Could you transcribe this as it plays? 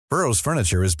Burrow's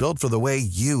furniture is built for the way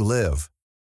you live.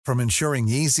 From ensuring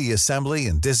easy assembly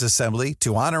and disassembly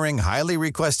to honoring highly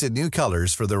requested new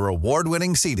colors for their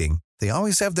award-winning seating, they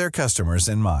always have their customers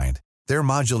in mind. Their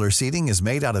modular seating is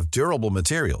made out of durable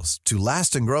materials to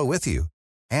last and grow with you.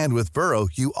 And with Burrow,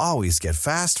 you always get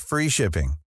fast, free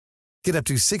shipping. Get up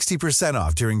to 60%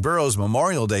 off during Burrow's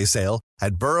Memorial Day sale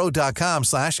at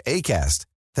burrow.com/ACAST.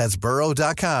 That's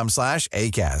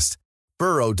burrow.com/ACAST.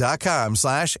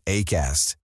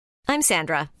 burrow.com/ACAST. I'm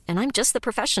Sandra, and I'm just the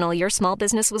professional your small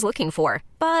business was looking for.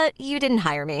 But you didn't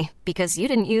hire me because you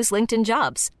didn't use LinkedIn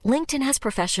Jobs. LinkedIn has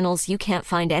professionals you can't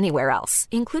find anywhere else,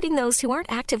 including those who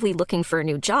aren't actively looking for a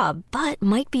new job, but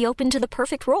might be open to the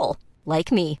perfect role,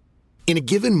 like me. In a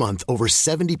given month, over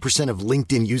 70% of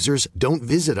LinkedIn users don't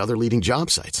visit other leading job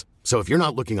sites. So if you're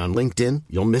not looking on LinkedIn,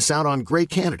 you'll miss out on great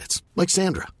candidates like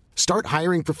Sandra. Start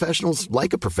hiring professionals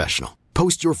like a professional.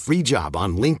 Post your free job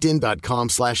on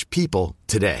linkedin.com/people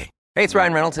today. Hey, it's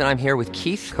Ryan Reynolds, and I'm here with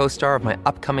Keith, co-star of my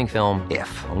upcoming film,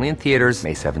 If, only in theaters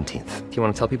May 17th. Do you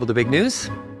want to tell people the big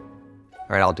news?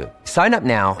 All right, I'll do it. Sign up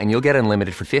now and you'll get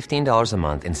unlimited for $15 a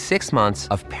month and 6 months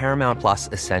of Paramount Plus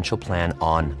Essential Plan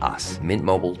on us.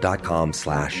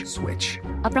 MintMobile.com/switch.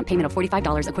 Upfront payment of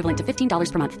 $45 equivalent to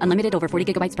 $15 per month. Unlimited over 40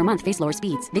 gigabytes per month. Face lower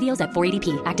speeds. Videos at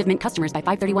 480p. Active Mint customers by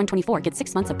 531.24 get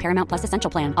 6 months of Paramount Plus Essential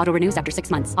Plan. Auto renews after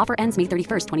 6 months. Offer ends May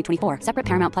 31st, 2024. Separate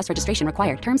Paramount Plus registration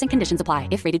required. Terms and conditions apply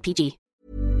if rated PG.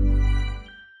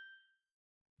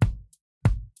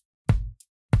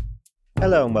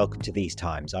 Hello and welcome to These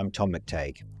Times. I'm Tom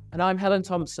McTague. And I'm Helen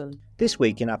Thompson. This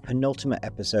week, in our penultimate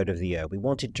episode of the year, we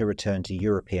wanted to return to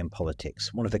European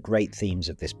politics, one of the great themes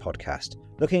of this podcast.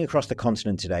 Looking across the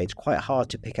continent today, it's quite hard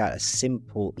to pick out a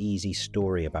simple, easy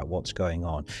story about what's going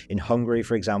on. In Hungary,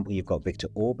 for example, you've got Viktor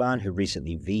Orban, who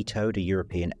recently vetoed a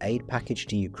European aid package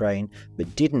to Ukraine,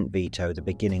 but didn't veto the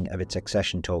beginning of its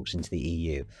accession talks into the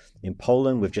EU. In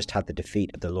Poland, we've just had the defeat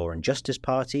of the Law and Justice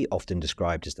Party, often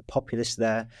described as the populists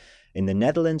there. In the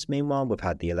Netherlands, meanwhile, we've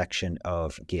had the election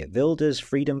of Geert Wilders'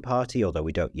 Freedom Party, although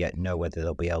we don't yet know whether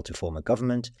they'll be able to form a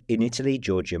government. In Italy,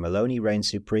 Giorgia Meloni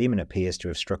reigns supreme and appears to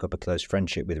have struck up a close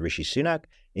friendship with Rishi Sunak.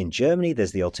 In Germany,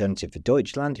 there's the Alternative for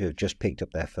Deutschland, who have just picked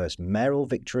up their first mayoral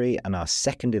victory and are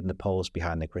second in the polls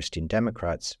behind the Christian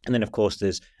Democrats. And then, of course,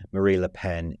 there's Marine Le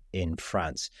Pen in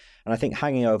France. And I think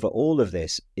hanging over all of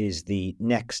this is the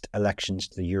next elections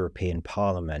to the European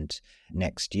Parliament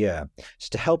next year. So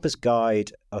to help us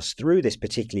guide us through this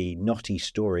particularly knotty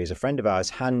story is a friend of ours,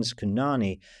 Hans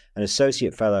Kunani, an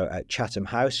associate fellow at Chatham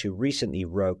House, who recently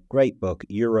wrote a great book,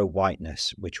 Euro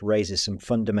Whiteness, which raises some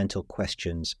fundamental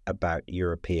questions about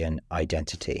European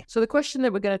identity. So the question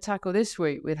that we're going to tackle this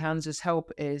week with Hans's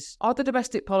help is, are the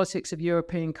domestic politics of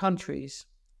European countries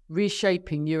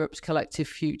reshaping Europe's collective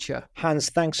future? Hans,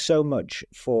 thanks so much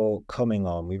for coming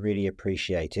on. We really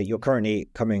appreciate it. You're currently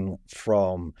coming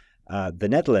from the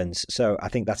Netherlands, so I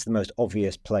think that's the most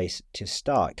obvious place to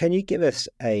start. Can you give us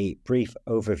a brief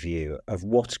overview of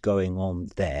what's going on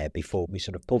there before we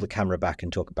sort of pull the camera back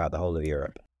and talk about the whole of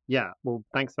Europe? Yeah, well,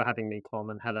 thanks for having me, Tom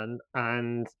and Helen.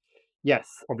 And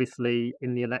yes, obviously,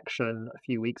 in the election a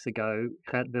few weeks ago,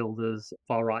 Geert Wilders'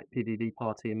 far-right PVV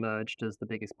party emerged as the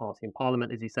biggest party in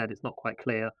Parliament. As you said, it's not quite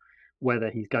clear whether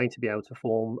he's going to be able to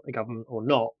form a government or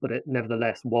not, but it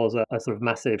nevertheless was a sort of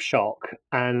massive shock.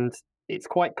 And it's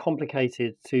quite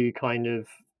complicated to kind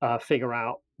of figure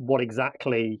out what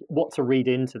to read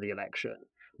into the election.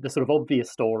 The sort of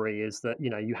obvious story is that,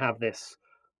 you have this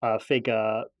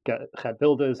figure, Geert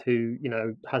Wilders, who,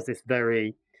 has this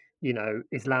very,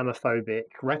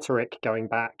 Islamophobic rhetoric going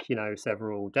back,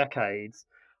 several decades.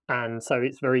 And so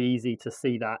it's very easy to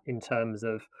see that in terms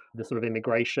of the sort of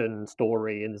immigration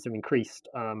story, and there's some increased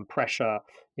pressure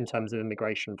in terms of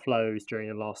immigration flows during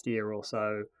the last year or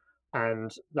so.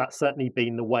 And that's certainly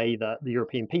been the way that the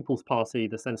European People's Party,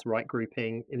 the centre-right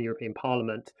grouping in the European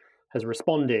Parliament, has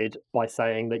responded by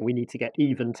saying that we need to get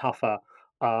even tougher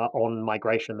on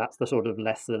migration. That's the sort of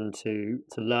lesson to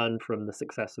learn from the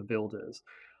success of Wilders.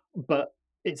 But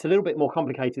it's a little bit more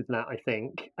complicated than that, I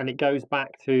think. And it goes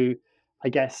back to, I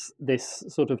guess, this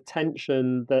sort of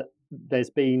tension that there's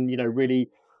been, really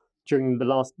during the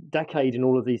last decade in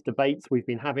all of these debates we've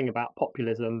been having about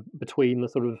populism between the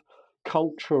sort of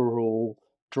cultural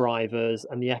drivers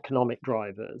and the economic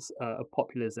drivers of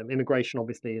populism. Immigration,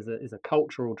 obviously, is a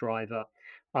cultural driver.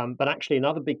 But actually,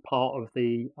 another big part of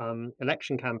the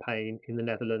election campaign in the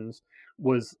Netherlands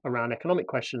was around economic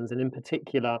questions, and in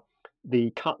particular, the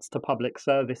cuts to public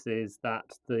services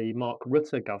that the Mark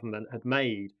Rutte government had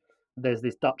made there's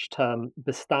this Dutch term,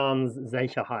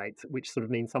 bestaanszekerheid, which sort of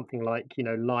means something like,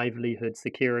 livelihood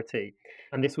security.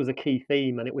 And this was a key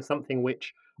theme, and it was something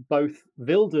which both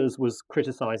Wilders was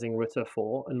criticizing Rutte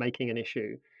for and making an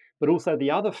issue, but also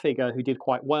the other figure who did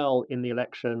quite well in the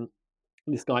election,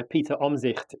 this guy Pieter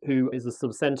Omtzigt, who is a sort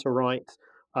of centre-right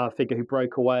figure who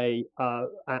broke away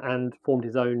and formed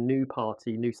his own new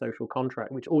party, New Social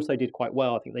Contract, which also did quite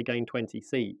well. I think they gained 20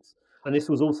 seats. And this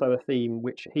was also a theme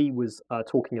which he was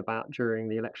talking about during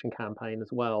the election campaign as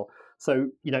well. So,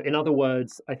 in other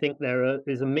words, I think there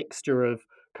is a mixture of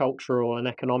cultural and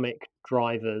economic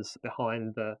drivers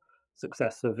behind the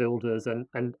success of Wilders.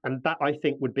 And that, I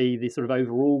think, would be the sort of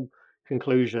overall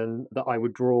conclusion that I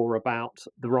would draw about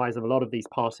the rise of a lot of these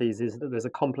parties, is that there's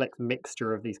a complex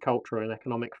mixture of these cultural and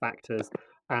economic factors,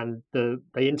 and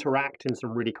they interact in some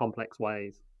really complex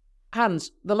ways.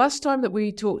 Hans, the last time that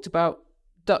we talked about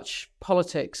Dutch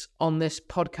politics on this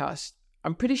podcast,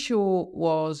 I'm pretty sure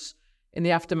was in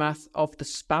the aftermath of the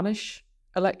Spanish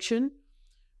election.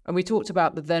 And we talked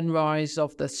about the then rise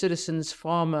of the citizens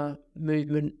farmer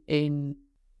movement in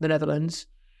the Netherlands,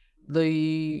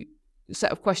 the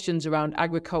set of questions around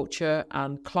agriculture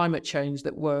and climate change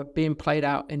that were being played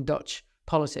out in Dutch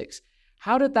politics.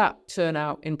 How did that turn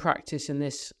out in practice in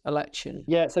this election?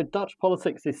 Yeah, so Dutch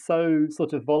politics is so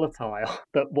sort of volatile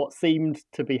that what seemed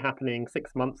to be happening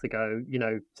 6 months ago,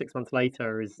 6 months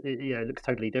later looks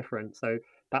totally different. So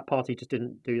that party just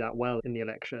didn't do that well in the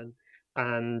election.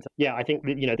 And yeah, I think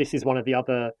that, this is one of the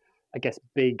other, I guess,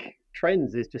 big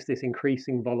trends, is just this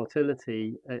increasing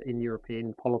volatility in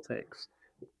European politics.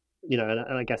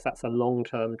 And I guess that's a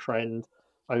long-term trend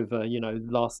over,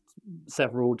 last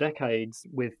several decades,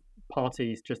 with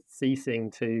parties just ceasing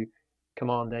to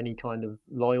command any kind of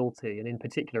loyalty, and in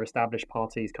particular established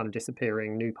parties kind of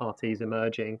disappearing, new parties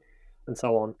emerging, and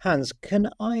so on. Hans, can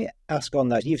I ask on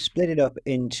that? You've split it up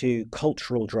into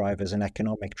cultural drivers and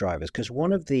economic drivers, because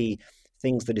one of the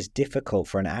things that is difficult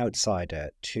for an outsider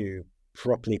to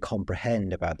properly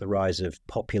comprehend about the rise of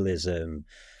populism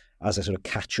as a sort of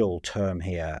catch-all term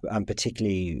here, and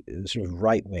particularly sort of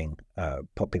right-wing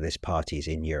populist parties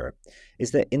in Europe, is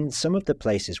that in some of the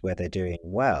places where they're doing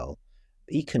well,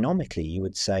 economically, you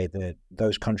would say that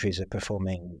those countries are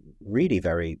performing really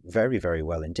very, very, very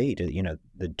well indeed.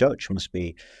 The Dutch must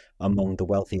be among the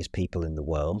wealthiest people in the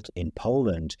world. In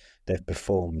Poland, they've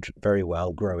performed very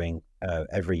well, growing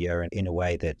every year in a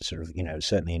way that sort of,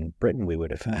 certainly in Britain we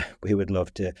would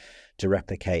love to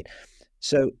replicate.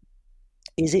 So,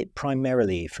 is it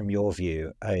primarily, from your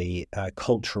view, a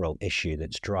cultural issue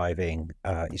that's driving,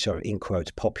 sort of in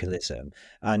quotes, populism?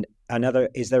 And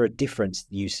is there a difference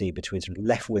you see between sort of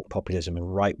left-wing populism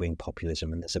and right-wing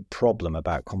populism, and there's a problem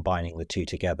about combining the two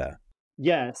together?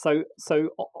 Yeah. So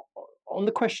on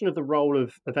the question of the role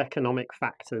of economic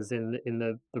factors in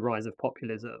the rise of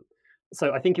populism,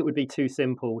 so I think it would be too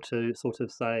simple to sort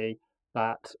of say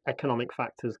that economic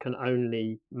factors can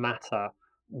only matter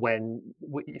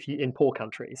if you in poor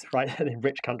countries, right? And in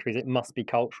rich countries, it must be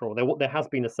cultural. There has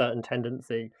been a certain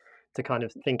tendency to kind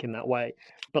of think in that way,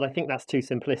 but I think that's too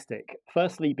simplistic.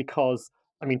 Firstly, because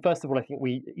first of all, I think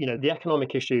the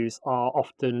economic issues are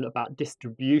often about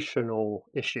distributional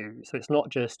issues. So it's not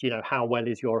just, how well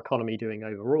is your economy doing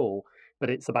overall, but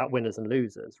it's about winners and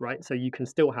losers, right? So you can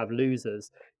still have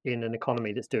losers in an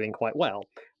economy that's doing quite well.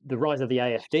 The rise of the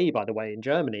AfD, by the way, in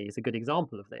Germany is a good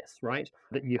example of this, right?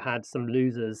 That you had some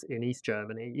losers in East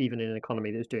Germany, even in an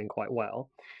economy that's doing quite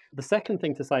well. The second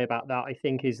thing to say about that, I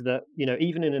think, is that,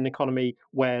 even in an economy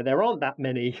where there aren't that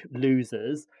many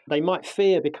losers, they might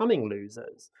fear becoming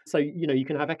losers. So, you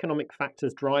can have economic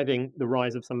factors driving the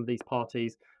rise of some of these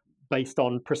parties based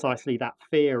on precisely that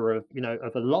fear of,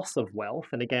 of a loss of wealth.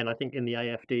 And again, I think in the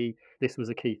AfD, this was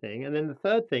a key thing. And then the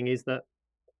third thing is that,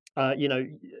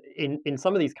 in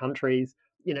some of these countries,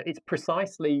 it's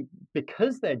precisely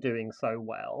because they're doing so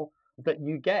well that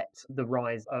you get the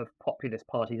rise of populist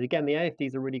parties. Again, the AfD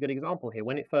is a really good example here.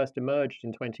 When it first emerged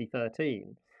in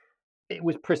 2013, it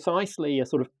was precisely a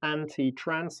sort of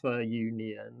anti-transfer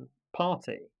union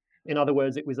party. In other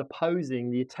words, it was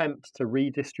opposing the attempt to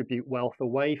redistribute wealth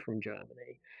away from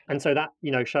Germany. And so that,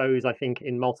 shows, I think,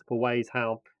 in multiple ways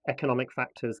how economic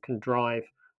factors can drive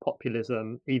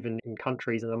populism, even in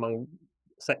countries and among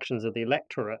sections of the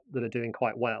electorate that are doing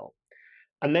quite well.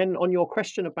 And then on your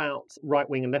question about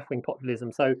right-wing and left-wing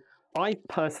populism, so I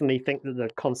personally think that the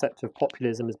concept of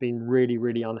populism has been really,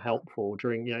 really unhelpful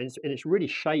during, and it's really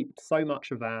shaped so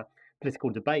much of our political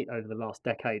debate over the last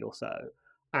decade or so.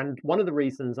 And one of the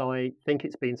reasons I think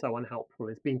it's been so unhelpful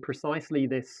has been precisely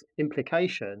this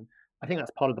implication, I think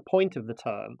that's part of the point of the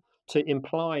term, to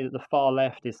imply that the far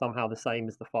left is somehow the same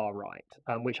as the far right,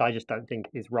 which I just don't think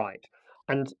is right.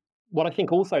 And what I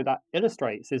think also that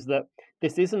illustrates is that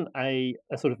this isn't a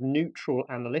sort of neutral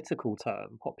analytical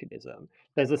term, populism.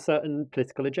 There's a certain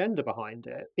political agenda behind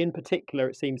it. In particular,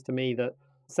 it seems to me that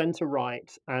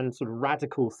centre-right and sort of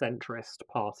radical centrist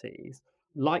parties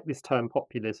like this term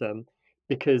populism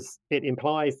because it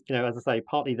implies, as I say,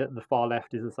 partly that the far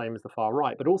left is the same as the far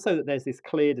right, but also that there's this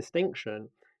clear distinction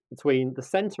between the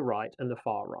centre-right and the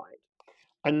far right.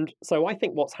 And so I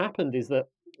think what's happened is that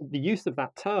the use of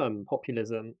that term,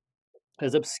 populism,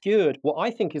 has obscured what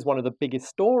I think is one of the biggest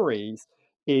stories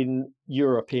in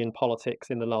European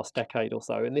politics in the last decade or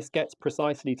so. And this gets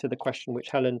precisely to the question which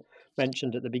Helen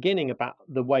mentioned at the beginning about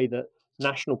the way that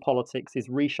national politics is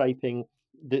reshaping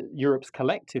Europe's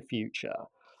collective future,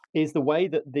 is the way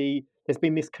that there's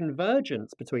been this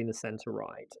convergence between the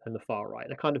centre-right and the far-right,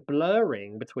 a kind of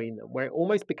blurring between them, where it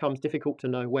almost becomes difficult to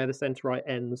know where the centre-right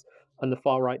ends and the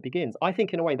far-right begins. I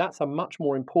think, in a way, that's a much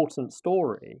more important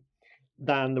story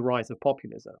than the rise of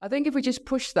populism. I think if we just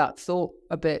push that thought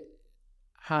a bit,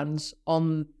 Hans,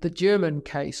 on the German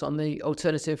case, on the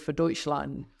Alternative for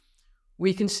Deutschland,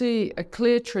 we can see a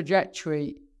clear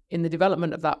trajectory in the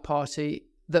development of that party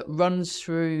that runs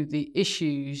through the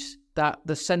issues that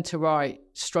the centre-right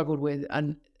struggled with,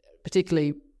 and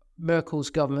particularly Merkel's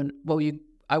government. Well,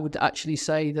 I would actually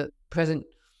say that present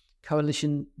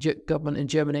coalition government in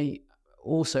Germany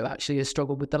also actually has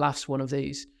struggled with the last one of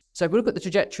these. So if we look at the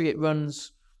trajectory, it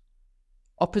runs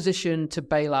opposition to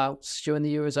bailouts during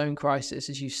the Eurozone crisis,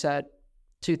 as you said,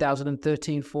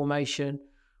 2013 formation,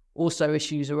 also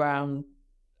issues around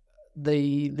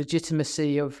the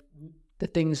legitimacy of the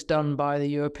things done by the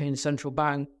European Central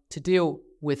Bank to deal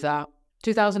with that.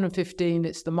 2015,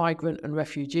 it's the migrant and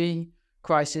refugee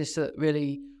crisis that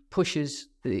really pushes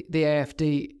the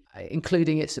AfD,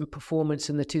 including its performance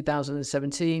in the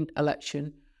 2017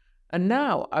 election. And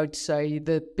now I would say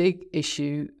the big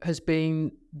issue has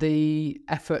been the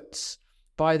efforts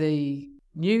by the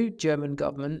new German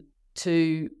government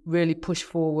to really push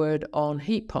forward on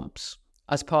heat pumps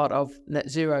as part of net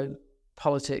zero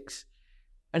politics.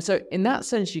 And so in that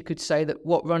sense, you could say that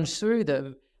what runs through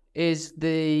them is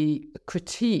the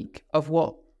critique of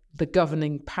what the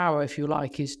governing power, if you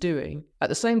like, is doing. At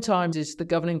the same time, is the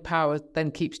governing power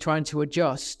then keeps trying to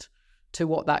adjust to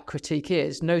what that critique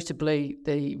is, notably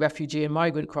the refugee and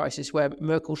migrant crisis, where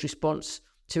Merkel's response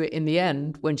to it in the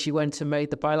end, when she went and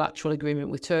made the bilateral agreement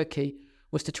with Turkey,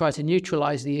 was to try to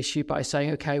neutralize the issue by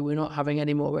saying, okay, we're not having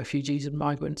any more refugees and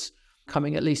migrants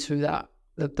coming, at least through that,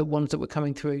 the ones that were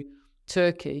coming through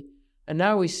Turkey. And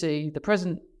now we see the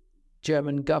present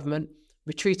German government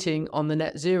retreating on the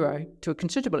net zero to a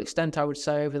considerable extent, I would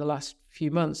say, over the last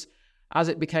few months, as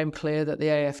it became clear that the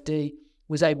AfD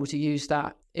was able to use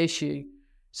that issue.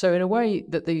 So in a way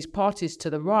that these parties to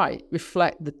the right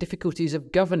reflect the difficulties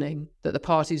of governing that the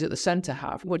parties at the centre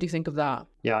have. What do you think of that?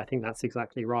 Yeah, I think that's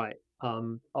exactly right.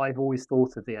 I've always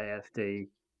thought of the AfD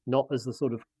not as the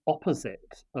sort of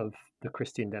opposite of the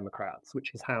Christian Democrats,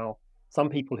 which is how some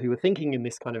people who were thinking in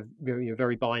this kind of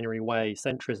very binary way,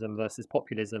 centrism versus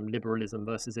populism, liberalism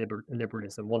versus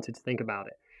liberalism, wanted to think about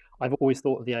it. I've always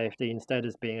thought of the AfD instead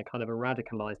as being a kind of a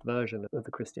radicalized version of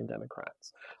the Christian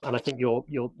Democrats. And I think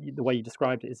the way you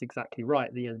described it is exactly right.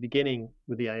 At the beginning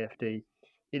with the AfD,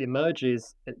 it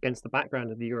emerges against the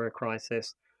background of the Euro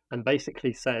crisis and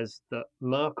basically says that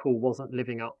Merkel wasn't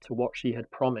living up to what she had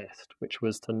promised, which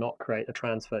was to not create a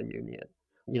transfer union.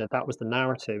 That was the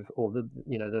narrative, or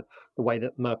the way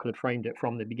that Merkel had framed it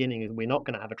from the beginning, is we're not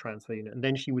going to have a transfer union. And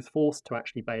then she was forced to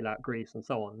actually bail out Greece and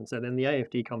so on. And so then the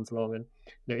AfD comes along and,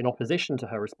 in opposition to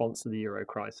her response to the Euro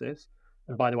crisis,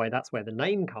 and by the way, that's where the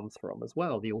name comes from as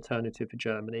well. The Alternative for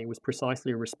Germany was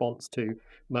precisely a response to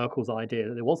Merkel's idea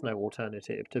that there was no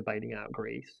alternative to bailing out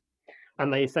Greece.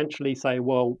 And they essentially say,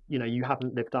 well, you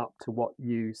haven't lived up to what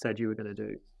you said you were going to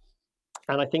do.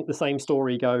 And I think the same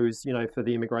story goes, for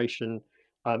the immigration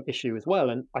issue as well.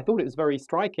 And I thought it was very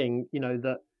striking,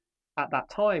 that at that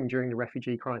time during the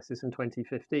refugee crisis in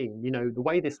 2015, the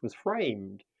way this was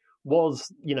framed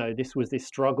was, this was this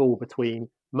struggle between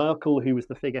Merkel, who was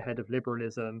the figurehead of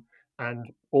liberalism, and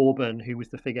Orban, who was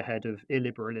the figurehead of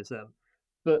illiberalism.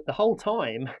 But the whole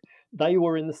time, they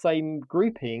were in the same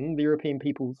grouping, the European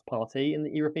People's Party in the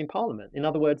European Parliament. In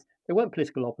other words, they weren't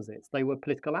political opposites, they were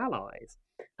political allies.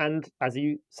 And as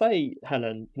you say,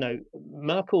 Helen,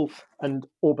 Merkel and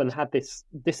Orban had this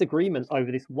disagreement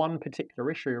over this one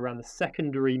particular issue around the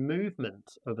secondary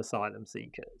movement of asylum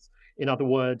seekers. In other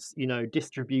words,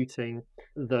 distributing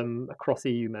them across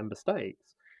EU member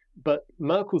states. But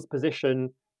Merkel's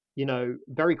position,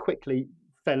 very quickly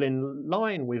fell in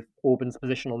line with Orban's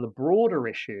position on the broader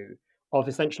issue of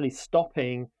essentially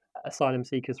stopping asylum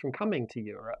seekers from coming to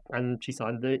Europe. And she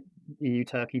signed the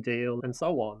EU-Turkey deal and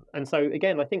so on. And so,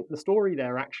 again, I think the story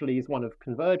there actually is one of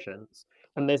convergence.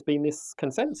 And there's been this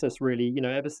consensus, really,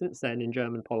 ever since then in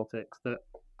German politics that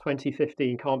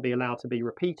 2015 can't be allowed to be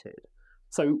repeated.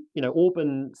 So,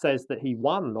 Orban says that he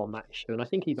won on that issue, and I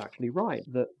think he's actually right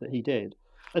that he did.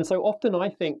 And so often I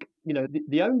think,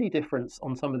 the only difference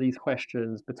on some of these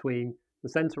questions between the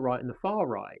centre-right and the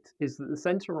far-right is that the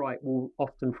centre-right will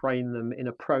often frame them in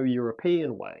a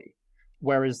pro-European way,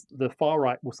 whereas the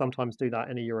far-right will sometimes do that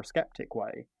in a Eurosceptic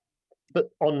way. But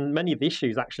on many of the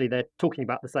issues, actually, they're talking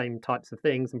about the same types of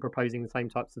things and proposing the same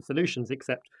types of solutions,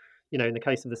 except, in the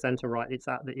case of the centre-right, it's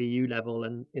at the EU level,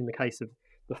 and in the case of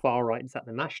the far-right, it's at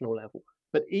the national level.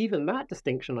 But even that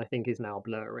distinction, I think, is now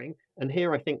blurring. And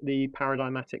here I think the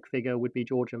paradigmatic figure would be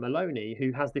Giorgia Meloni,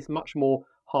 who has this much more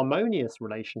harmonious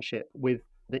relationship with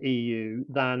the EU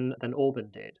than Orban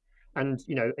did. And,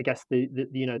 I guess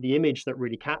the image that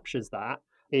really captures that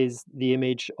is the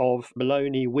image of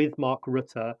Meloni with Mark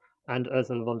Rutte and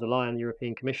Ursula von der Leyen, the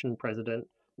European Commission president,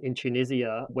 in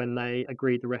Tunisia when they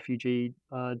agreed the refugee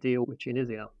deal with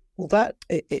Tunisia. Well, that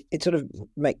it sort of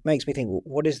makes me think,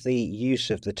 what is the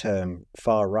use of the term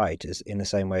far right as in the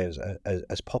same way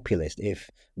as populist? If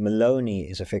Meloni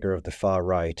is a figure of the far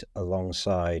right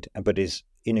alongside, but is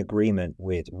in agreement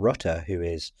with Rutte, who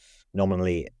is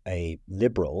nominally a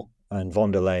liberal, and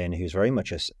von der Leyen, who's very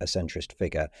much a centrist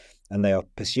figure, and they are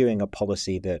pursuing a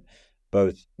policy that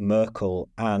both Merkel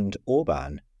and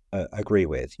Orban agree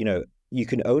with, you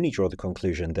can only draw the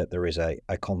conclusion that there is a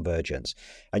convergence.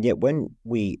 And yet when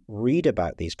we read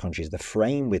about these countries, the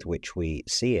frame with which we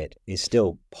see it is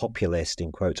still populist,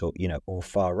 in quotes, or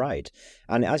far right.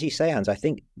 And as you say, Hans, I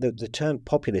think the term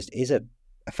populist is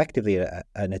effectively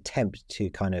an attempt to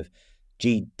kind of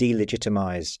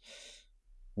delegitimize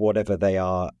whatever they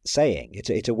are saying.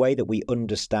 It's a way that we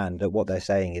understand that what they're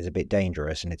saying is a bit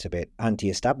dangerous and it's a bit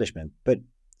anti-establishment. But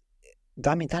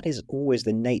I mean, that is always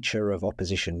the nature of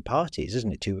opposition parties,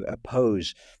 isn't it? To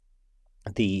oppose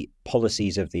the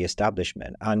policies of the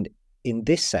establishment. And in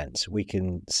this sense, we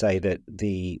can say that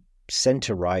the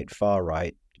centre-right,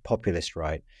 far-right, populist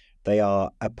right, they are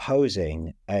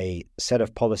opposing a set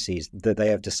of policies that they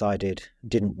have decided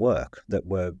didn't work, that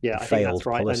were failed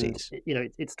policies.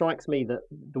 And, it strikes me that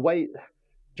the way,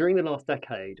 during the last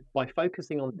decade, by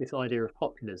focusing on this idea of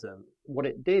populism, what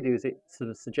it did is it sort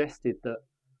of suggested that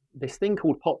this thing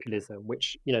called populism,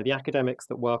 which, the academics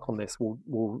that work on this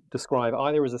will describe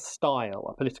either as a style,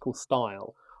 a political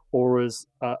style, or as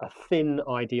a thin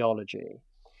ideology.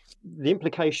 The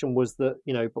implication was that,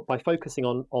 by focusing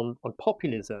on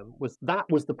populism, was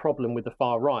the problem with the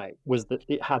far right, was that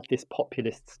it had this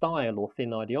populist style or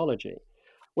thin ideology.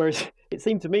 Whereas it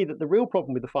seemed to me that the real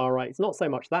problem with the far right is not so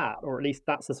much that, or at least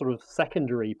that's a sort of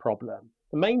secondary problem.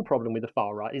 The main problem with the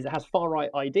far right is it has far right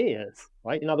ideas,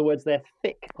 right? In other words, they're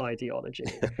thick ideology,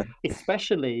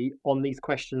 especially on these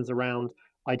questions around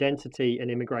identity and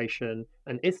immigration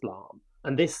and Islam.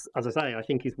 And this, as I say, I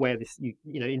think is where this,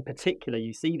 in particular,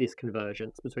 you see this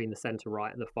convergence between the centre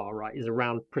right and the far right is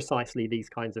around precisely these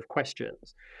kinds of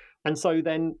questions. And so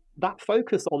then that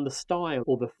focus on the style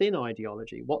or the thin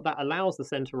ideology, what that allows the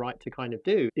centre-right to kind of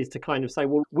do is to kind of say,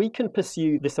 well, we can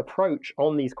pursue this approach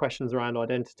on these questions around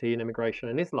identity and immigration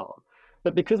and Islam.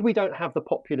 But because we don't have the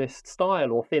populist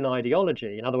style or thin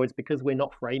ideology, in other words, because we're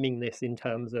not framing this in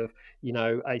terms of,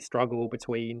 a struggle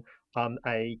between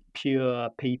a pure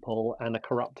people and a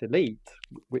corrupt elite,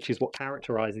 which is what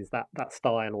characterises that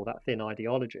style or that thin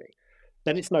ideology,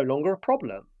 then it's no longer a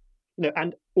problem.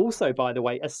 And also, by the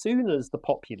way, as soon as the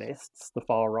populists, the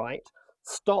far right,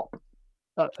 stop,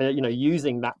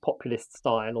 using that populist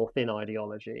style or thin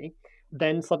ideology,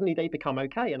 then suddenly they become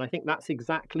okay. And I think that's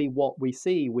exactly what we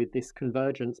see with this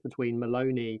convergence between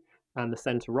Meloni and the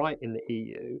centre-right in the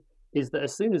EU, is that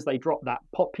as soon as they drop that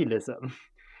populism,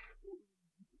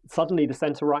 suddenly the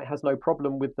centre-right has no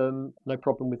problem with them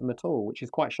at all, which is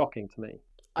quite shocking to me.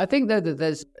 I think, though, that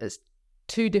there's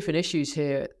two different issues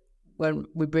here when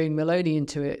we bring Meloni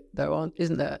into it, though,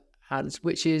 isn't there, Hans?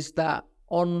 Which is that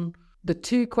on the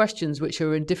two questions which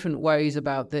are in different ways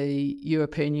about the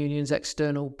European Union's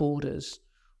external borders,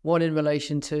 one in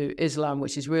relation to Islam,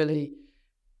 which is really,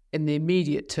 in the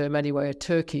immediate term anyway, a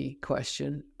Turkey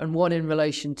question, and one in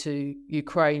relation to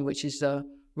Ukraine, which is the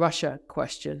Russia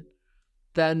question,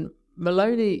 then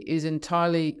Meloni is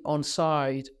entirely on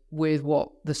side with what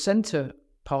the centre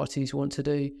parties want to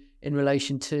do in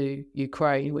relation to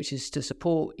Ukraine, which is to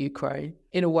support Ukraine,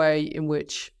 in a way in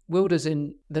which Wilders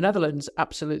in the Netherlands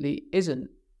absolutely isn't.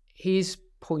 His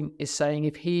point is saying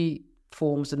if he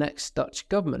forms the next Dutch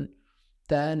government,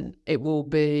 then it will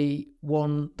be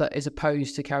one that is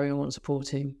opposed to carrying on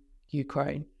supporting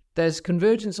Ukraine. There's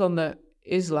convergence on the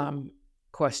Islam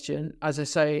question, as I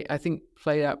say, I think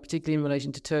played out particularly in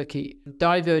relation to Turkey,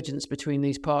 divergence between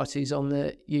these parties on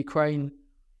the Ukraine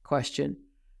question.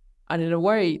 And in a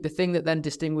way, the thing that then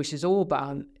distinguishes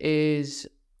Orban is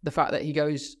the fact that he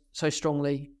goes so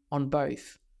strongly on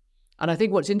both. And I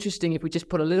think what's interesting, if we just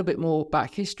put a little bit more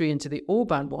back history into the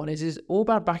Orban one, is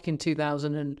Orban back in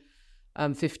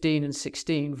 2015 and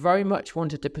 16 very much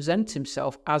wanted to present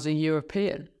himself as a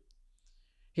European.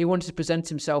 He wanted to present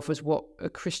himself as what a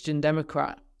Christian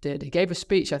Democrat did. He gave a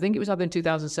speech, I think it was either in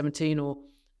 2017 or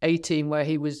 18, where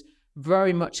he was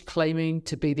very much claiming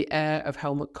to be the heir of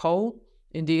Helmut Kohl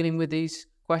in dealing with these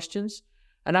questions.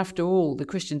 And after all, the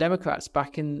Christian Democrats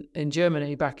back in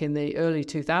Germany, back in the early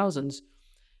 2000s,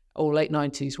 or late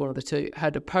 90s, one of the two,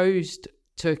 had opposed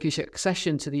Turkish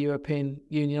accession to the European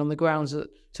Union on the grounds that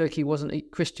Turkey wasn't a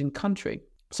Christian country.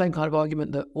 Same kind of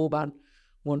argument that Orban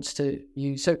wants to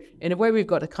use. So in a way, we've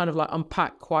got to kind of like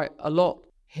unpack quite a lot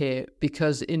here,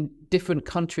 because in different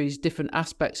countries, different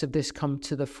aspects of this come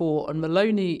to the fore. And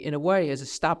Meloni, in a way, has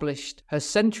established her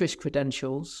centrist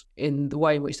credentials in the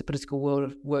way in which the political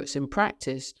world works in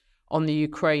practice on the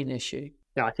Ukraine issue.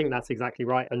 Yeah, I think that's exactly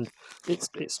right. And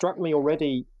it struck me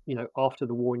already, after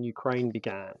the war in Ukraine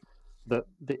began, that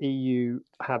the EU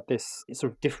had this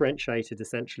sort of differentiated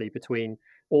essentially between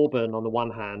Orban on the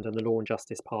one hand and the Law and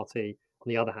Justice Party on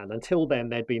the other hand. Until then,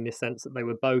 there'd been this sense that they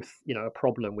were both, a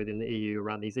problem within the EU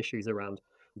around these issues around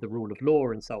the rule of law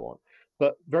and so on.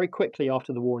 But very quickly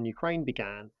after the war in Ukraine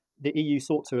began, the EU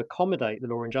sought to accommodate the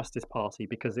Law and Justice Party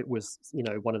because it was,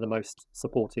 one of the most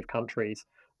supportive countries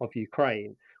of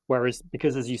Ukraine. Whereas,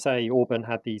 because, as you say, Orban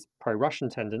had these pro-Russian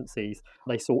tendencies,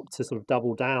 they sought to sort of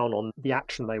double down on the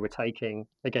action they were taking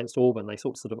against Orban. They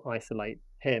sought to sort of isolate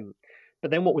him. But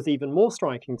then what was even more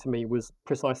striking to me was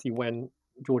precisely when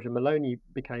Giorgia Meloni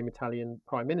became Italian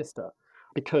Prime Minister.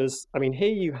 Because,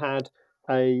 here you had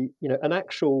an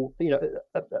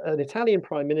Italian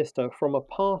Prime Minister from a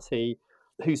party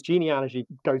whose genealogy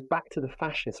goes back to the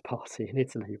fascist party in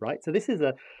Italy, right? So this is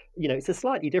it's a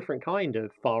slightly different kind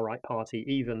of far-right party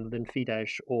even than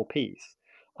Fidesz or PiS.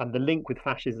 And the link with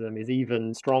fascism is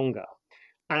even stronger.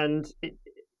 And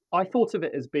I thought of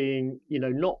it as being,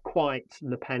 not quite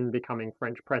Le Pen becoming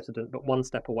French president, but one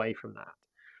step away from that.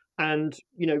 And,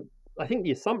 I think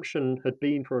the assumption had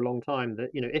been for a long time that,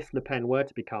 if Le Pen were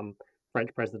to become French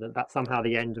president, that's somehow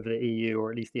the end of the EU, or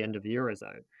at least the end of the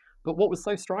Eurozone. But what was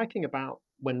so striking about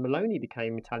when Meloni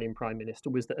became Italian Prime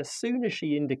Minister was that as soon as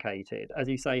she indicated, as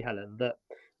you say, Helen, that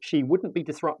she wouldn't be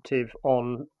disruptive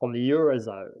on the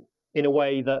Eurozone in a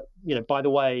way that, by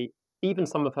the way, even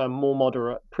some of her more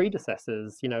moderate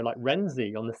predecessors, like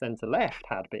Renzi on the centre-left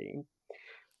had been.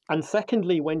 And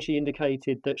secondly, when she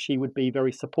indicated that she would be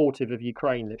very supportive of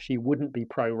Ukraine, that she wouldn't be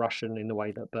pro-Russian in the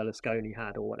way that Berlusconi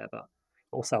had or whatever,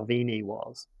 or Salvini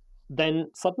was,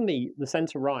 then suddenly the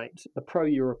centre-right, the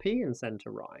pro-European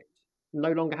centre-right,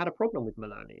 no longer had a problem with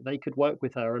Meloni. They could work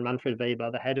with her, and Manfred Weber,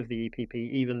 the head of the EPP,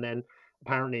 even then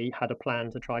apparently had a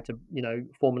plan to try to,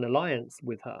 form an alliance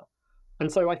with her. And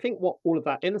so I think what all of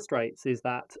that illustrates is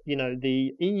that,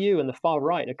 the EU and the far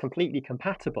right are completely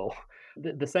compatible.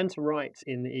 The centre-right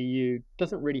in the EU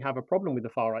doesn't really have a problem with the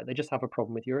far right. They just have a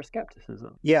problem with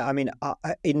Euroscepticism. Yeah,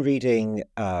 in reading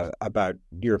about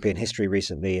European history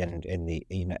recently and in the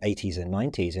 80s and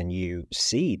 90s, and you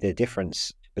see the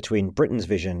difference between Britain's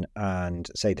vision and,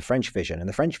 say, the French vision. And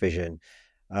the French vision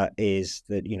is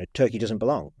that, Turkey doesn't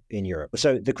belong in Europe.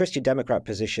 So the Christian Democrat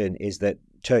position is that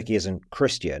Turkey isn't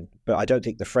Christian, but I don't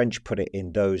think the French put it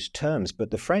in those terms.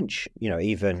 But the French,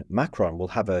 even Macron, will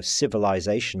have a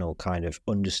civilisational kind of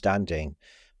understanding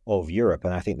of Europe.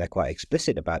 And I think they're quite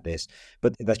explicit about this.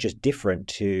 But that's just different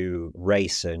to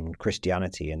race and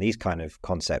Christianity and these kind of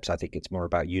concepts. I think it's more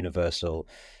about universal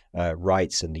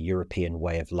rights and the European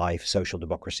way of life, social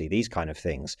democracy, these kind of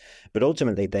things. But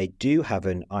ultimately, they do have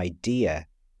an idea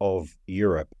of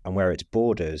Europe and where its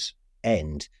borders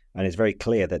end. And it's very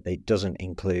clear that it doesn't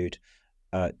include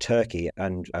Turkey.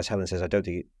 And as Helen says, I don't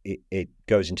think it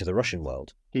goes into the Russian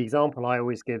world. The example I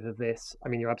always give of this,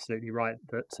 you're absolutely right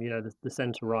that, the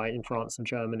centre-right in France and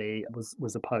Germany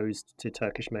was opposed to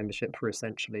Turkish membership for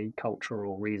essentially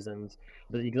cultural reasons.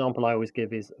 The example I always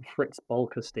give is Frits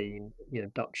Bolkestein,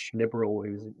 Dutch liberal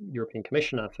who was a European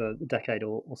commissioner for a decade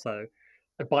or so.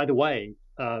 And by the way,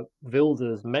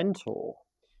 Wilders' mentor,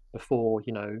 before,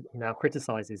 he now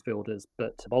criticises Wilders,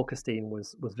 but Bolkestein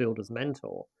was Wilders'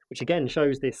 mentor, which again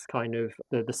shows this kind of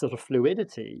the sort of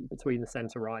fluidity between the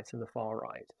centre-right and the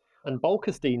far-right. And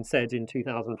Bolkestein said in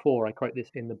 2004, I quote this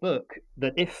in the book,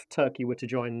 that if Turkey were to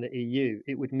join the EU,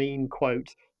 it would mean,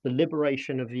 quote, the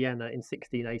liberation of Vienna in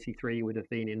 1683 would have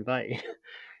been in vain.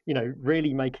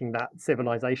 Really making that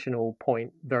civilizational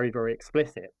point very, very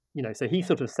explicit. So he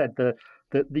sort of said the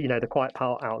quiet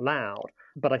part out loud.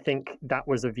 But I think that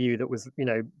was a view that was,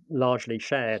 largely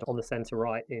shared on the centre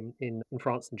right in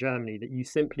France and Germany, that you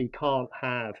simply can't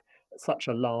have such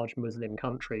a large Muslim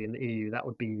country in the EU. That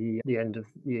would be the end of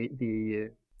the EU.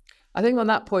 I think on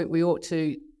that point, we ought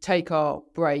to take our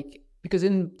break, because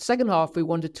in the second half, we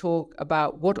want to talk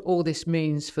about what all this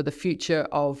means for the future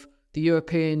of the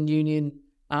European Union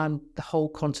and the whole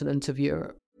continent of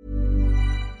Europe.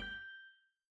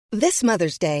 This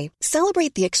Mother's Day,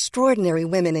 celebrate the extraordinary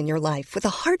women in your life with a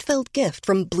heartfelt gift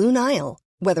from Blue Nile.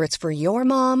 Whether it's for your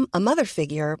mom, a mother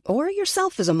figure, or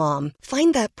yourself as a mom,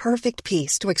 find that perfect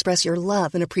piece to express your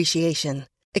love and appreciation.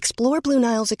 Explore Blue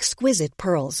Nile's exquisite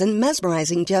pearls and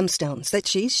mesmerizing gemstones that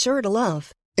she's sure to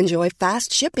love. Enjoy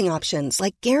fast shipping options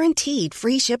like guaranteed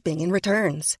free shipping and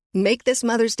returns. Make this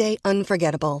Mother's Day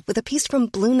unforgettable with a piece from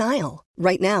Blue Nile.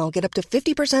 Right now, get up to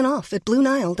 50% off at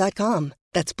BlueNile.com.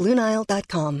 That's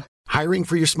BlueNile.com. Hiring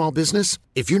for your small business?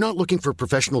 If you're not looking for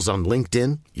professionals on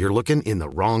LinkedIn, you're looking in the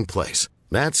wrong place.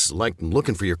 That's like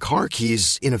looking for your car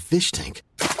keys in a fish tank.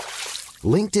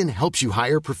 LinkedIn helps you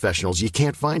hire professionals you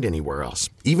can't find anywhere else,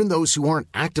 even those who aren't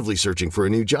actively searching for a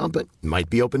new job but might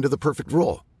be open to the perfect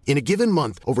role. In a given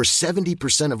month, over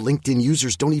 70% of LinkedIn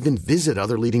users don't even visit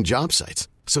other leading job sites.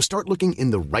 So start looking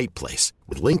in the right place.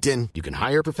 With LinkedIn, you can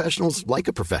hire professionals like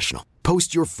a professional.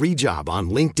 Post your free job on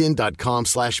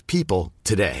linkedin.com/people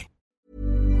today.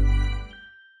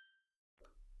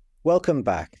 Welcome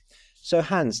back. So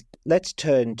Hans, let's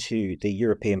turn to the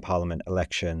European Parliament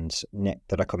elections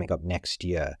that are coming up next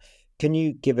year. Can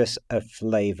you give us a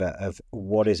flavour of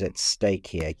what is at stake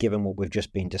here, given what we've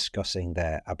just been discussing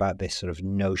there about this sort of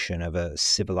notion of a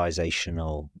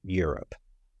civilisational Europe?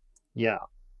 Yeah.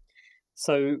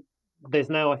 So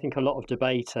there's now, I think, a lot of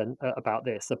debate about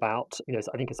this,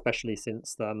 I think especially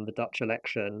since the Dutch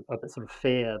election, a sort of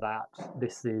fear that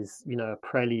this is, a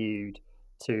prelude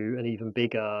to an even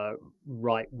bigger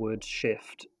rightward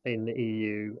shift in the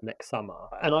EU next summer.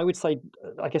 And I would say,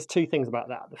 I guess, two things about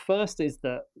that. The first is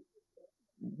that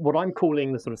what I'm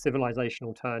calling the sort of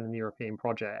civilizational turn in the European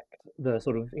project, the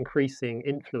sort of increasing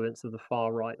influence of the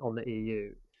far right on the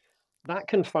EU, that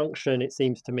can function, it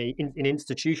seems to me, in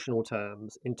institutional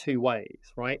terms in two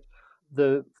ways, right?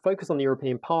 The focus on the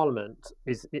European Parliament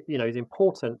is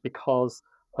important because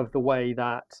of the way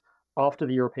that after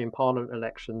the European Parliament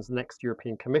elections, the next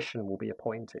European Commission will be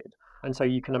appointed. And so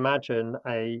you can imagine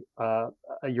a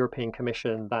European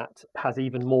Commission that has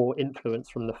even more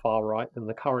influence from the far right than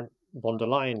the current von der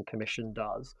Leyen Commission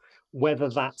does, whether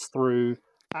that's through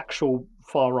actual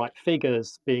far-right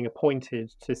figures being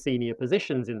appointed to senior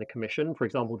positions in the Commission. For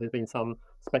example, there's been some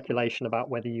speculation about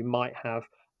whether you might have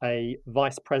a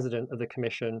vice president of the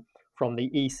Commission from the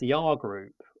ECR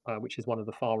group, which is one of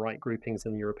the far-right groupings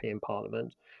in the European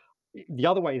Parliament. The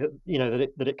other way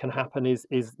that it can happen is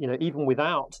even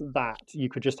without that, you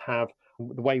could just have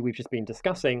the way we've just been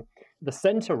discussing, the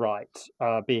centre-right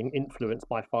being influenced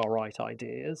by far-right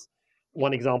ideas.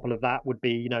 One example of that would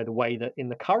be, the way that in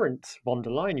the current von der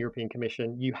Leyen European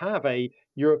Commission, you have a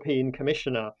European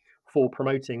Commissioner for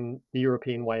promoting the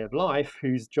European way of life,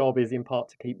 whose job is in part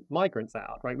to keep migrants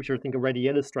out, right? Which I think already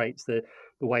illustrates the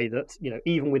way that,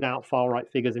 even without far-right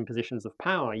figures in positions of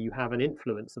power, you have an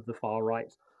influence of the far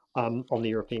right on the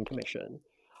European Commission.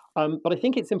 But I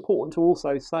think it's important to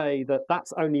also say that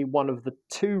that's only one of the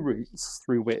two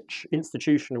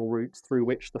institutional routes through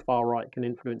which the far right can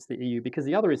influence the EU, because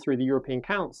the other is through the European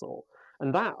Council.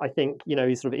 And that, I think,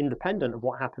 is sort of independent of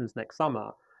what happens next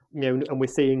summer. And we're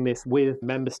seeing this with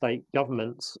member state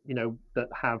governments, that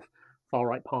have far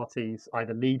right parties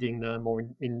either leading them or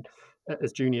in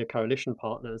as junior coalition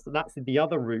partners. That's the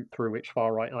other route through which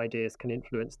far right ideas can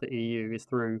influence the EU is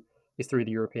through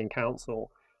the European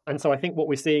Council. And so I think what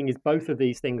we're seeing is both of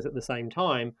these things at the same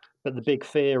time, but the big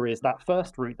fear is that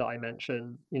first route that I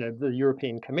mentioned, the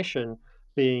European Commission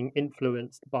being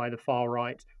influenced by the far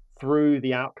right through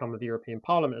the outcome of the European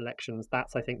Parliament elections.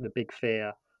 That's, I think, the big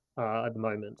fear at the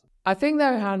moment. I think,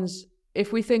 though, Hans,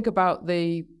 if we think about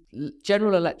the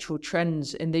general electoral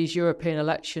trends in these European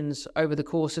elections over the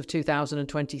course of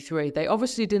 2023, they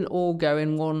obviously didn't all go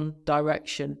in one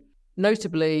direction.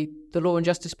 Notably, the Law and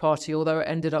Justice Party, although it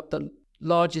ended up the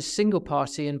largest single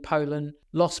party in Poland,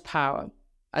 lost power.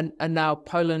 And now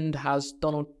Poland has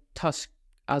Donald Tusk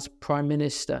as Prime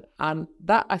Minister. And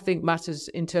that, I think, matters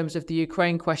in terms of the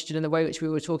Ukraine question in the way which we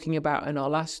were talking about in our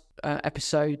last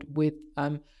episode with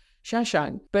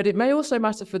Shashank. But it may also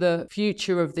matter for the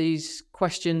future of these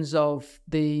questions of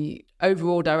the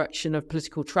overall direction of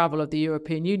political travel of the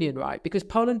European Union, right? Because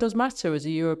Poland does matter as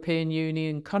a European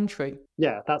Union country.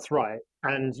 Yeah, that's right.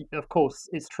 And of course,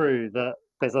 it's true that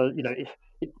there's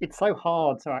it's so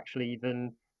hard to actually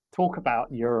even talk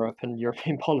about Europe and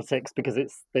European politics because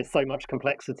there's so much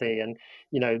complexity and,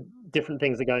 different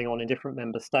things are going on in different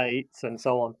member states and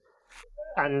so on.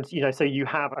 And so you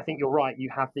have, I think you're right, you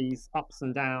have these ups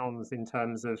and downs in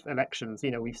terms of elections.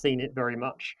 We've seen it very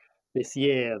much this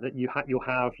year that you'll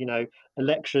have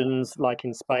elections like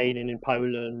in Spain and in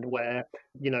Poland where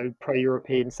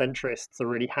pro-European centrists are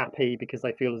really happy because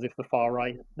they feel as if the far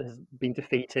right has been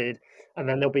defeated, and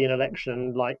then there'll be an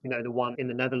election like the one in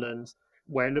the Netherlands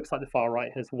where it looks like the far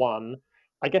right has won.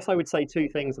 I guess I would say two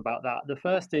things about that. The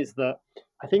first is that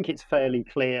I think it's fairly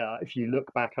clear, if you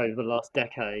look back over the last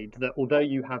decade, that although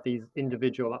you have these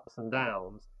individual ups and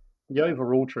downs, the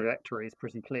overall trajectory is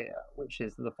pretty clear, which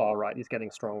is that the far right is getting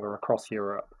stronger across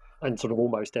Europe and sort of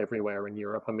almost everywhere in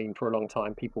Europe. I mean, for a long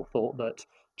time, people thought that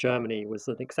Germany was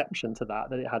an exception to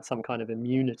that it had some kind of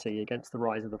immunity against the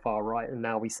rise of the far right. And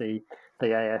now we see the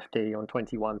AfD on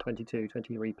 21, 22,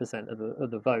 23%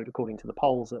 of the vote, according to the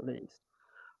polls at least.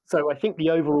 So I think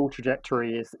the overall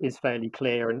trajectory is fairly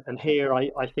clear. And here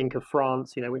I think of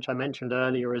France, which I mentioned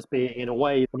earlier as being in a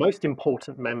way the most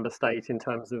important member state in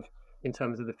terms of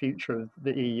the future of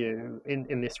the EU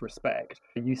in this respect.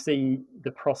 You see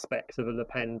the prospects of a Le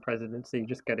Pen presidency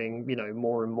just getting,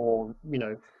 more and more,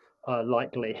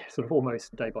 likely, sort of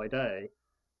almost day by day.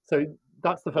 So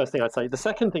that's the first thing I'd say. The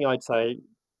second thing I'd say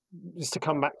is to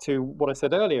come back to what I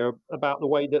said earlier about the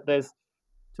way that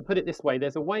to put it this way,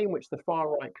 there's a way in which the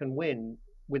far right can win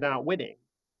without winning,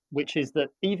 which is that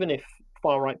even if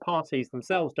far right parties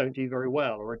themselves don't do very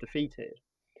well or are defeated,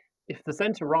 if the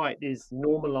centre right is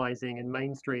normalising and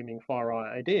mainstreaming far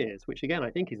right ideas, which again I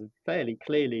think is fairly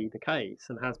clearly the case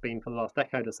and has been for the last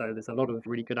decade or so, there's a lot of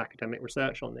really good academic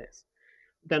research on this,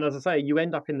 then as I say, you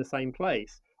end up in the same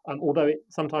place. Although it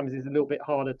sometimes is a little bit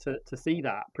harder to see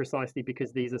that precisely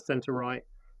because these are centre right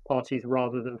parties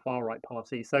rather than far right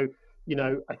parties. So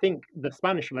I think the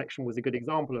Spanish election was a good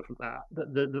example of that.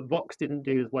 The Vox didn't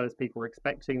do as well as people were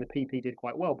expecting. The PP did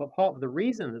quite well. But part of the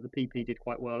reason that the PP did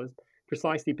quite well is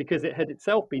precisely because it had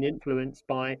itself been influenced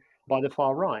by the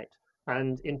far right.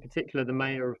 And in particular, the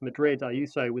mayor of Madrid,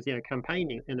 Ayuso, was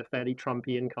campaigning in a fairly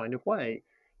Trumpian kind of way.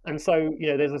 And so,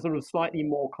 there's a sort of slightly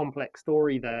more complex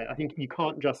story there. I think you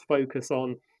can't just focus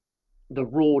on the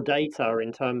raw data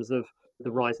in terms of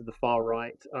the rise of the far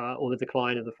right or the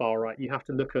decline of the far right. You have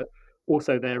to look at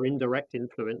also their indirect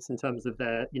influence in terms of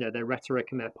their rhetoric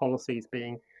and their policies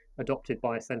being adopted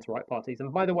by centre-right parties.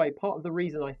 And by the way, part of the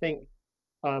reason I think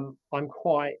I'm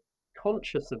quite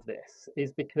conscious of this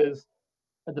is because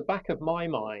at the back of my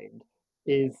mind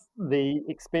is the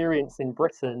experience in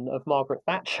Britain of Margaret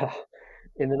Thatcher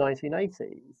in the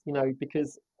 1980s,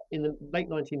 because in the late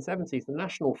 1970s, the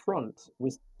National Front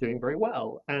was doing very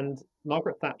well. And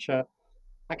Margaret Thatcher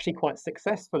actually quite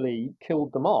successfully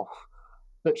killed them off.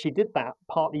 But she did that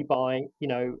partly by,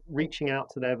 reaching out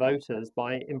to their voters,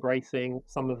 by embracing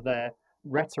some of their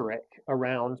rhetoric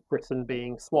around Britain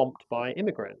being swamped by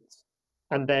immigrants.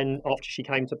 And then after she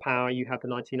came to power, you had the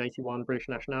 1981 British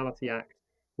Nationality Act,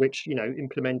 which,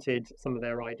 implemented some of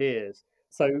their ideas.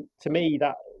 So to me,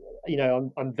 that,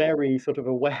 I'm very sort of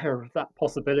aware of that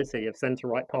possibility of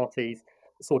centre-right parties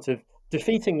sort of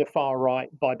defeating the far right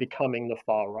by becoming the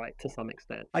far right to some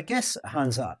extent. I guess,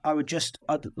 Hans,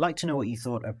 I'd like to know what you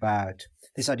thought about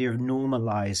this idea of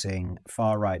normalizing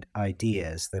far right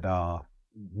ideas that are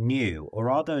new, or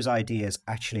are those ideas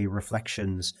actually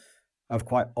reflections of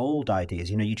quite old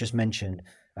ideas? You just mentioned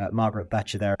Margaret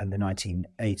Thatcher there and the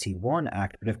 1981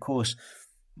 Act, but of course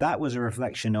that was a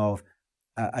reflection of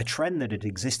a trend that had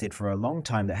existed for a long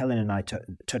time that Helen and I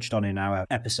touched on in our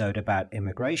episode about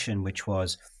immigration, which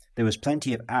was there was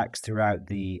plenty of acts throughout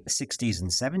the 60s and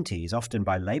 70s, often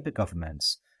by Labour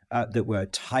governments, that were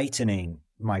tightening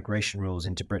migration rules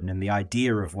into Britain, and the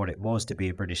idea of what it was to be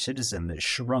a British citizen that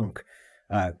shrunk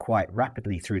quite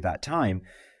rapidly through that time.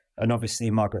 And obviously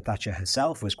Margaret Thatcher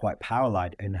herself was quite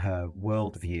power-led in her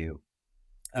worldview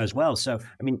as well. So,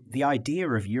 I mean, the idea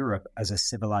of Europe as a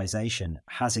civilization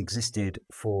has existed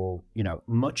for,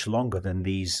 much longer than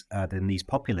these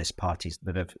populist parties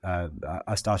that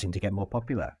are starting to get more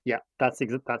popular. Yeah, that's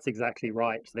exactly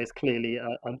right. There's clearly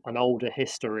an older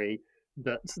history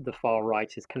that the far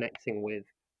right is connecting with,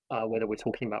 whether we're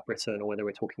talking about Britain or whether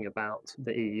we're talking about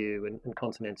the EU and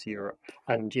continental Europe.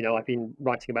 And, I've been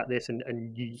writing about this and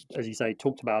you, as you say,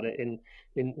 talked about it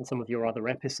in some of your other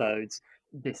episodes,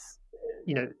 this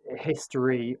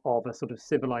history of a sort of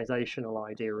civilizational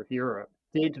idea of Europe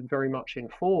did very much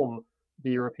inform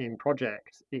the European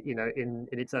project, in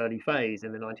its early phase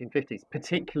in the 1950s,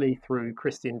 particularly through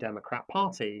Christian Democrat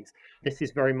parties. This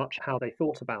is very much how they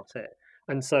thought about it.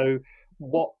 And so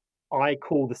what I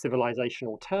call the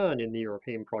civilizational turn in the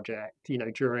European project,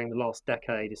 during the last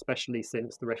decade, especially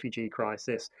since the refugee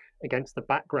crisis, against the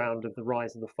background of the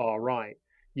rise of the far right,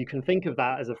 you can think of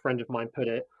that, as a friend of mine put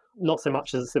it, not so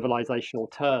much as a civilizational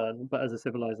turn, but as a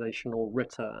civilizational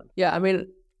return. Yeah, I mean,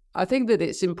 I think that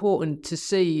it's important to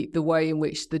see the way in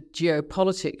which the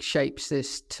geopolitics shapes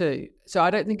this too. So I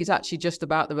don't think it's actually just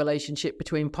about the relationship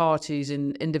between parties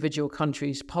in individual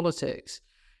countries' politics.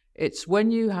 It's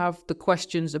when you have the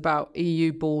questions about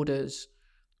EU borders,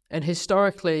 and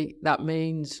historically that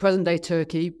means present-day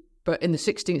Turkey, but in the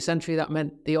 16th century that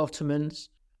meant the Ottomans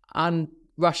and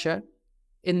Russia.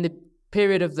 In the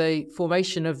period of the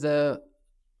formation of the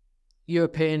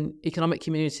European Economic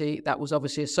Community, that was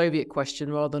obviously a Soviet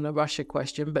question rather than a Russia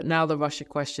question, but now the Russia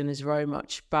question is very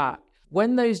much back.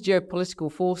 When those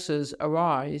geopolitical forces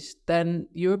arise, then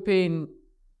European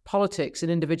politics in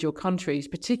individual countries,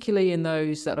 particularly in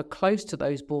those that are close to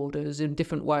those borders in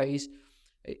different ways,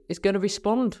 is going to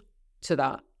respond to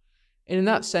that. And in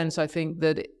that sense, I think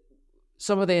that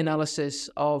some of the analysis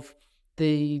of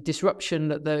the disruption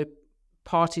that the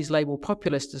parties label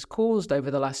populist has caused over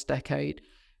the last decade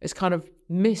has kind of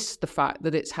missed the fact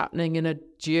that it's happening in a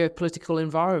geopolitical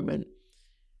environment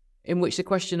in which the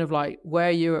question of like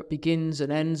where Europe begins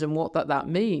and ends and what that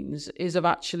means is of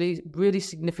actually really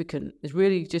significant. It's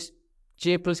really just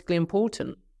geopolitically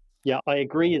important. Yeah, I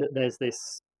agree that there's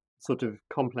this sort of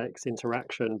complex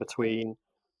interaction between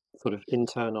sort of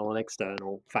internal and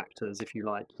external factors, if you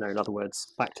like. In other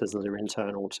words, factors that are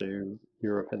internal to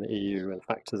Europe and the EU and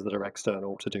factors that are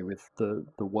external to do with the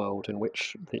world in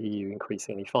which the EU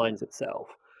increasingly finds itself.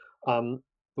 The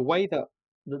way that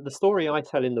the story I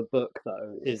tell in the book,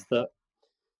 though, is that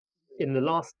in the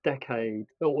last decade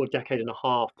or decade and a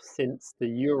half since the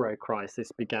Euro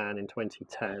crisis began in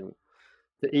 2010,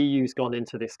 the EU's gone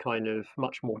into this kind of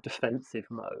much more defensive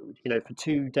mode. For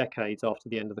 2 decades after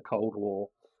the end of the Cold War,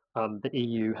 the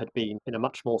EU had been in a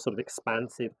much more sort of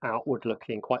expansive,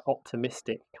 outward-looking, quite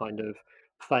optimistic kind of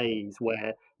phase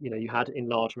where, you had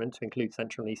enlargement to include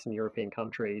Central and Eastern European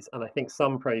countries. And I think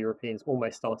some pro-Europeans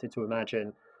almost started to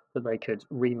imagine that they could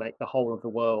remake the whole of the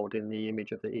world in the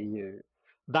image of the EU.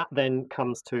 That then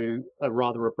comes to a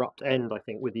rather abrupt end, I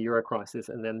think, with the Euro crisis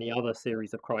and then the other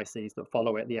series of crises that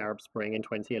follow it, the Arab Spring in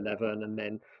 2011 and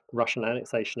then the Russian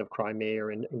annexation of Crimea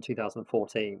in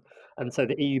 2014. And so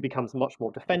the EU becomes much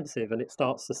more defensive and it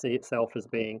starts to see itself as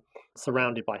being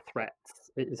surrounded by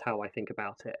threats, is how I think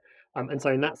about it. And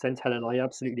so in that sense, Helen, I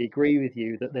absolutely agree with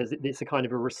you that it's a kind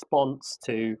of a response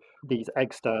to these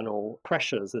external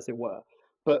pressures, as it were.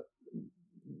 But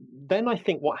then I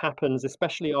think what happens,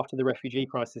 especially after the refugee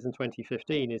crisis in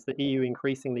 2015, is the EU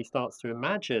increasingly starts to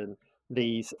imagine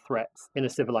these threats in a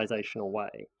civilizational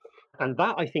way. And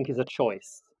that, I think, is a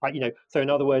choice. So in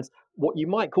other words, what you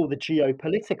might call the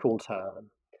geopolitical turn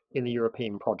in the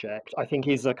European project, I think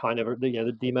is a kind of,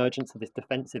 the emergence of this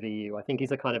defensive EU, I think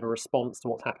is a kind of a response to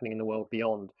what's happening in the world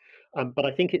beyond. But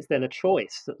I think it's then a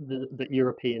choice that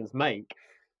Europeans make,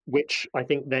 which I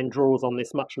think then draws on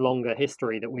this much longer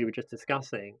history that we were just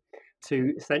discussing,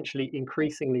 to essentially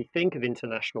increasingly think of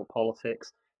international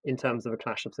politics in terms of a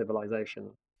clash of civilization.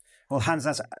 Well, Hans,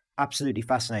 that's absolutely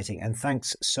fascinating. And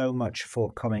thanks so much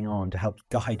for coming on to help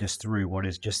guide us through what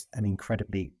is just an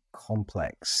incredibly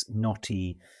complex,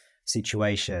 knotty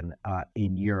situation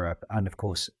in Europe and, of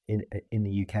course, in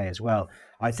the UK as well.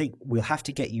 I think we'll have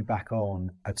to get you back on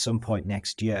at some point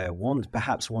next year,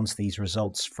 perhaps once these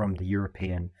results from the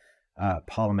European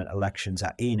Parliament elections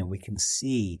are in and we can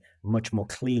see much more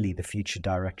clearly the future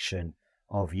direction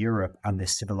of Europe and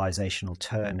this civilizational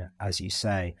turn, as you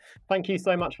say. Thank you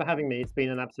so much for having me. It's been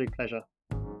an absolute pleasure.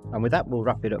 And with that, we'll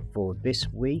wrap it up for this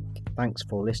week. Thanks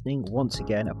for listening. Once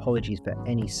again, apologies for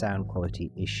any sound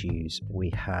quality issues. We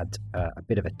had a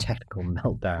bit of a technical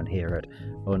meltdown here at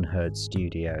Unheard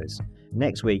Studios.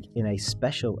 Next week, in a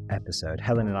special episode,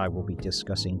 Helen and I will be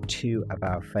discussing 2 of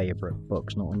our favourite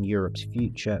books, not on Europe's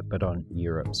future, but on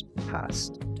Europe's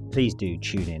past. Please do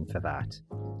tune in for that.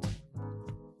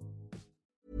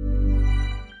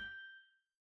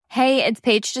 Hey, it's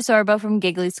Paige DeSorbo from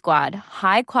Giggly Squad.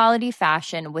 High quality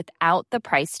fashion without the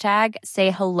price tag.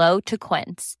 Say hello to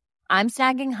Quince. I'm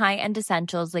snagging high-end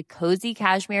essentials like cozy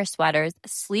cashmere sweaters,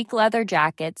 sleek leather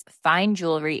jackets, fine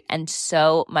jewelry, and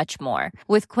so much more.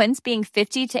 With Quince being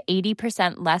 50 to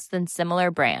 80% less than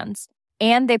similar brands.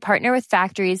 And they partner with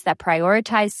factories that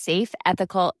prioritize safe,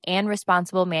 ethical, and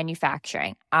responsible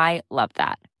manufacturing. I love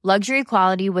that. Luxury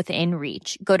quality within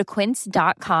reach. Go to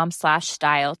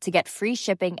quince.com/style to get free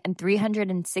shipping and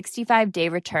 365-day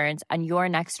returns on your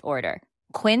next order.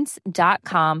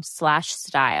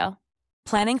 Quince.com/style.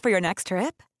 Planning for your next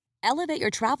trip? Elevate your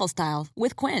travel style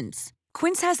with Quince.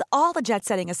 Quince has all the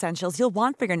jet-setting essentials you'll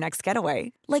want for your next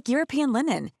getaway, like European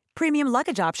linen, premium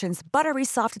luggage options, buttery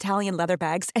soft Italian leather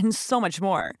bags, and so much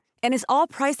more. And is all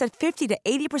priced at 50 to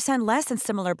 80% less than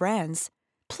similar brands.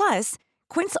 Plus,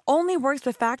 Quince only works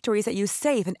with factories that use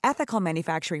safe and ethical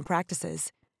manufacturing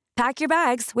practices. Pack your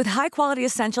bags with high-quality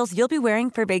essentials you'll be wearing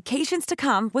for vacations to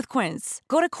come with Quince.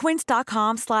 Go to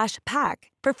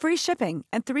quince.com/pack for free shipping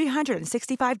and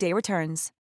 365-day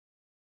returns.